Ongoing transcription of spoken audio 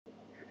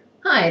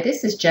Hi,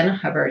 this is Jenna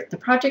Hubbard, the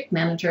project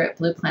manager at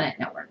Blue Planet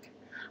Network.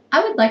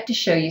 I would like to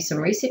show you some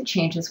recent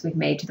changes we've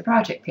made to the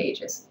project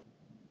pages.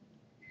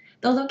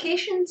 The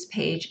locations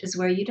page is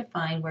where you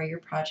define where your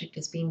project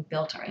is being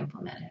built or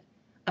implemented.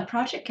 A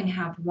project can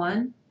have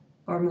one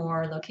or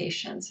more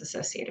locations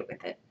associated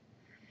with it.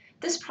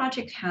 This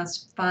project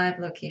has 5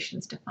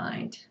 locations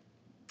defined,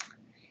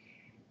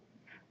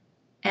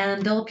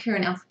 and they'll appear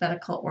in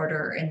alphabetical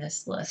order in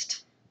this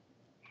list.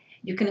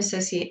 You can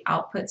associate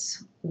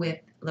outputs with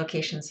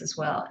locations as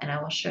well, and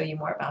I will show you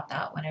more about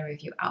that when I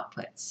review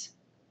outputs.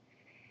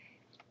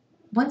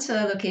 Once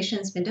a location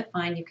has been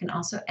defined, you can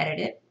also edit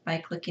it by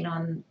clicking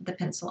on the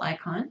pencil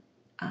icon.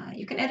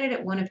 You can edit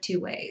it one of 2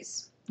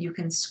 ways. You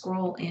can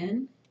scroll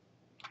in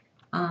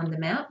on the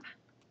map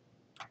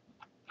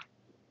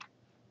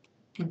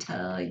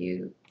until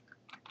you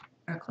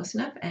are close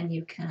enough and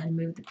you can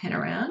move the pen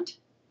around.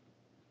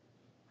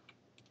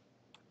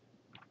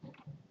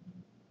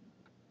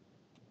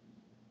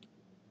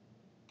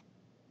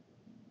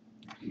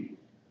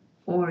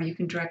 Or you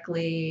can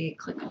directly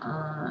click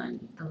on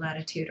the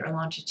latitude or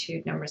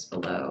longitude numbers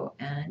below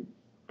and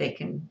it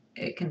can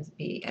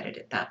be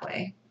edited that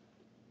way.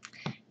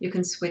 You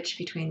can switch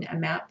between a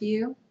map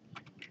view,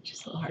 which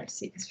is a little hard to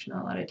see because there's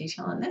not a lot of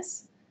detail on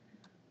this,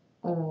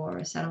 or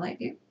a satellite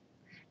view.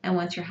 And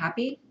once you're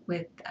happy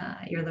with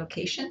your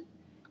location,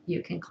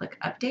 you can click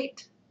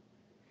Update.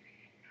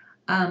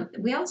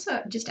 We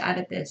also just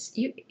added this.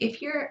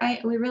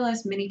 We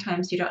realize many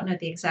times you don't know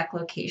the exact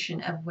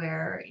location of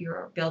where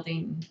you're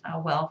building a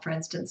well, for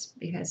instance,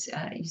 because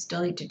you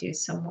still need to do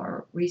some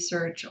more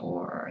research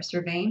or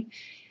surveying.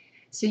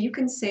 So you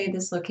can say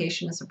this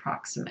location is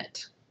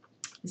approximate,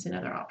 is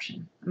another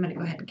option. I'm going to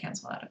go ahead and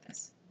cancel out of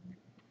this.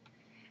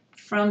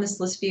 From this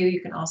list view,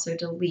 you can also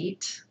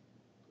delete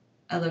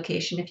a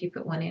location if you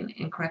put one in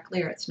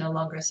incorrectly or it's no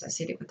longer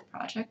associated with the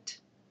project.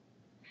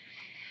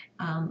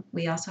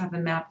 We also have a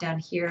map down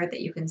here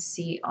that you can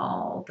see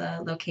all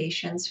the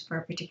locations for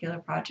a particular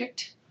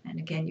project. And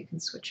again, you can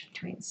switch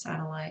between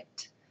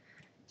satellite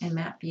and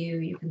map view.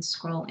 You can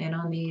scroll in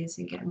on these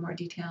and get more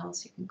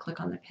details. You can click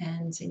on the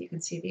pins and you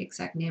can see the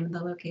exact name of the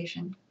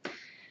location.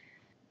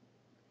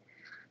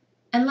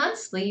 And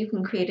lastly, you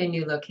can create a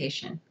new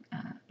location.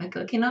 By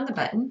clicking on the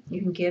button,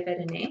 you can give it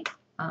a name.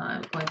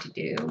 I'm going to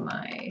do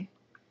my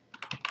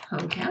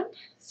hometown,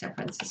 San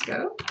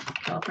Francisco,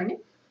 California.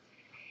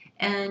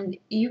 And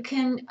you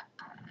can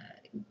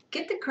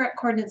get the correct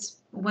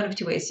coordinates one of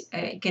 2 ways.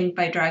 Again,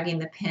 by dragging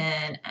the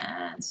pen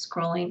and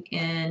scrolling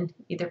in,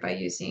 either by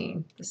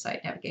using the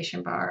site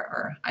navigation bar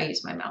or I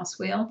use my mouse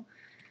wheel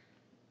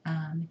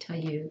until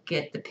you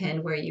get the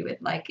pin where you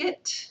would like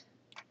it.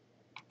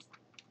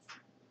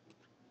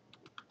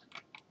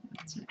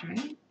 That's not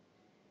right.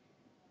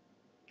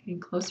 Getting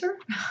closer.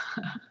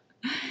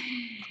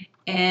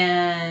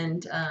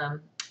 And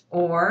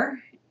or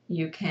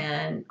you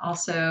can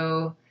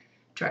also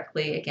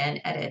directly,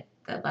 again, edit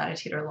the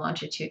latitude or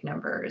longitude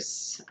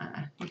numbers.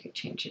 You could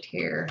change it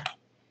here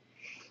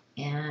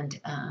and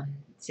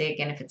say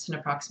again if it's an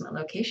approximate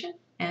location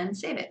and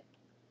save it.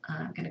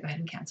 I'm going to go ahead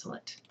and cancel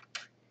it.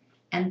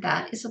 And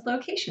that is the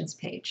locations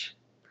page.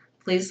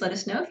 Please let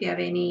us know if you have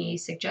any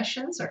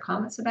suggestions or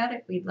comments about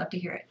it. We'd love to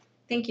hear it.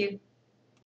 Thank you.